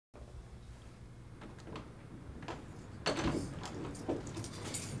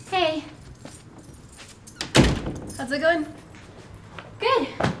How's it going? Good.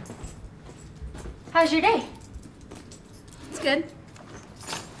 How's your day? It's good.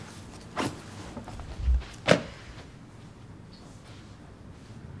 Do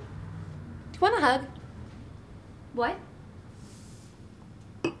you want a hug? What?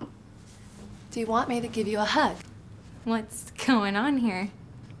 Do you want me to give you a hug? What's going on here?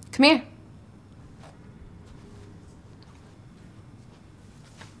 Come here.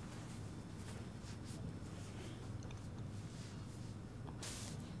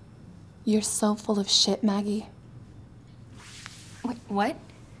 You're so full of shit, Maggie. Wait, what?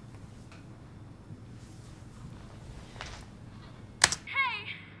 Hey,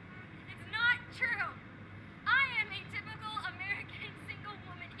 it's not true. I am a typical American single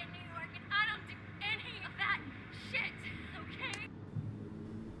woman in New York, and I don't do any of that shit, okay?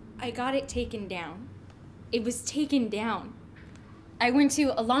 I got it taken down. It was taken down. I went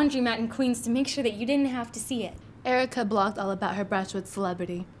to a laundromat in Queens to make sure that you didn't have to see it. Erica blogged all about her brush with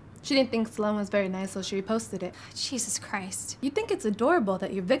celebrity. She didn't think Sloan was very nice, so she reposted it. Jesus Christ. You think it's adorable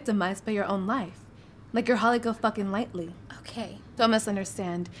that you're victimized by your own life. Like you're Holly go fucking lightly. Okay. Don't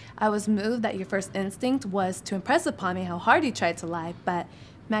misunderstand. I was moved that your first instinct was to impress upon me how hard you tried to lie, but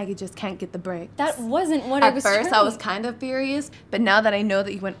Maggie just can't get the break. That wasn't what I was At first, trying. I was kind of furious, but now that I know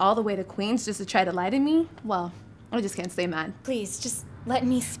that you went all the way to Queens just to try to lie to me, well, I just can't stay mad. Please, just let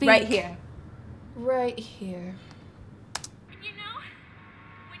me speak. Right here. Right here. You know,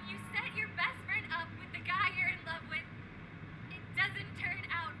 when you set your best friend up with the guy you're in love with, it doesn't turn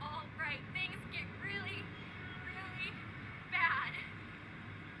out all right. Things get really, really bad.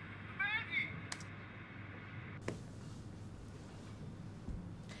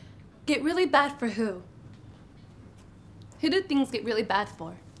 Get really bad for who? Who do things get really bad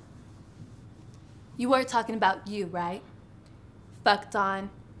for? You were talking about you, right? Fuck Dawn,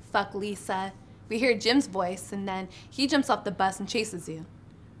 fuck Lisa. We hear Jim's voice, and then he jumps off the bus and chases you.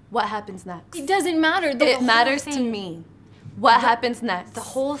 What happens next? It doesn't matter. It matters to me. What happens next? The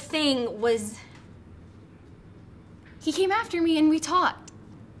whole thing was... He came after me and we talked.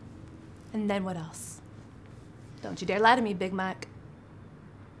 And then what else? Don't you dare lie to me, Big Mac.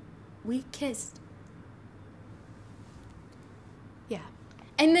 We kissed. Yeah.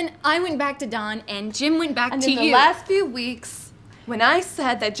 And then I went back to Dawn and Jim went back And to in you. the last few weeks, when I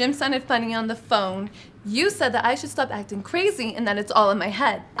said that Jim sounded funny on the phone, you said that I should stop acting crazy and that it's all in my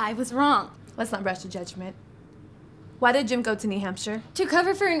head. I was wrong. Let's not rush to judgment. Why did Jim go to New Hampshire? To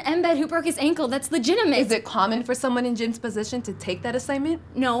cover for an embed who broke his ankle, that's legitimate. Is it common for someone in Jim's position to take that assignment?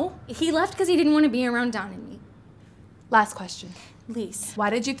 No, he left because he didn't want to be around Dawn and me. Last question. Lise, Why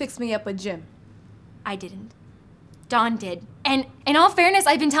did you fix me up with Jim? I didn't. Dawn did. And in all fairness,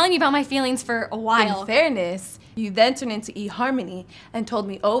 I've been telling you about my feelings for a while. In fairness, you then turned into eHarmony and told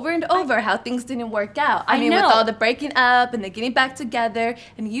me over and over how things didn't work out. I mean, know. with all the breaking up and the getting back together,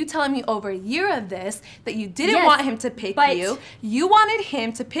 and you telling me over a year of this that you didn't Yes, want him to pick but- you. You wanted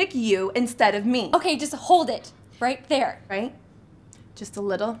him to pick you instead of me. Okay, just hold it. Right there. Right? Just a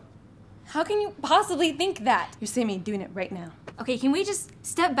little. How can you possibly think that? You're seeing me doing it right now. Okay, can we just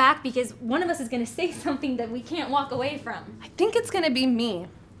step back because one of us is gonna say something that we can't walk away from. I think it's gonna be me.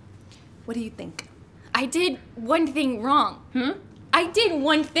 What do you think? I did one thing wrong. I did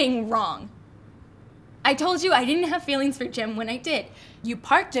one thing wrong. I told you I didn't have feelings for Jim when I did. You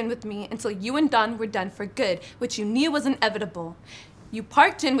parked in with me until you and Dawn were done for good, which you knew was inevitable. You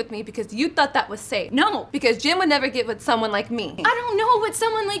parked in with me because you thought that was safe. No. Because Jim would never get with someone like me. I don't know what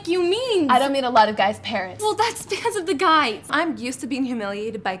someone like you means. I don't mean a lot of guys' parents. Well, that's because of the guys. I'm used to being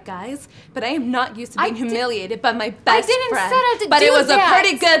humiliated by guys, but I am not used to I being did- humiliated by my best didn't friend. set out to but do it was that. a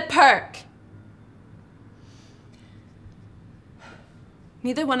pretty good perk.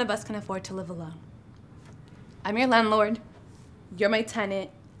 Neither one of us can afford to live alone. I'm your landlord. You're my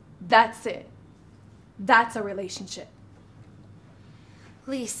tenant. That's it. That's a relationship.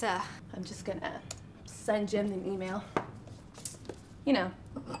 Lisa. I'm just gonna send Jim an email. You know,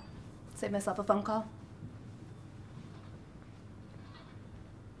 save myself a phone call.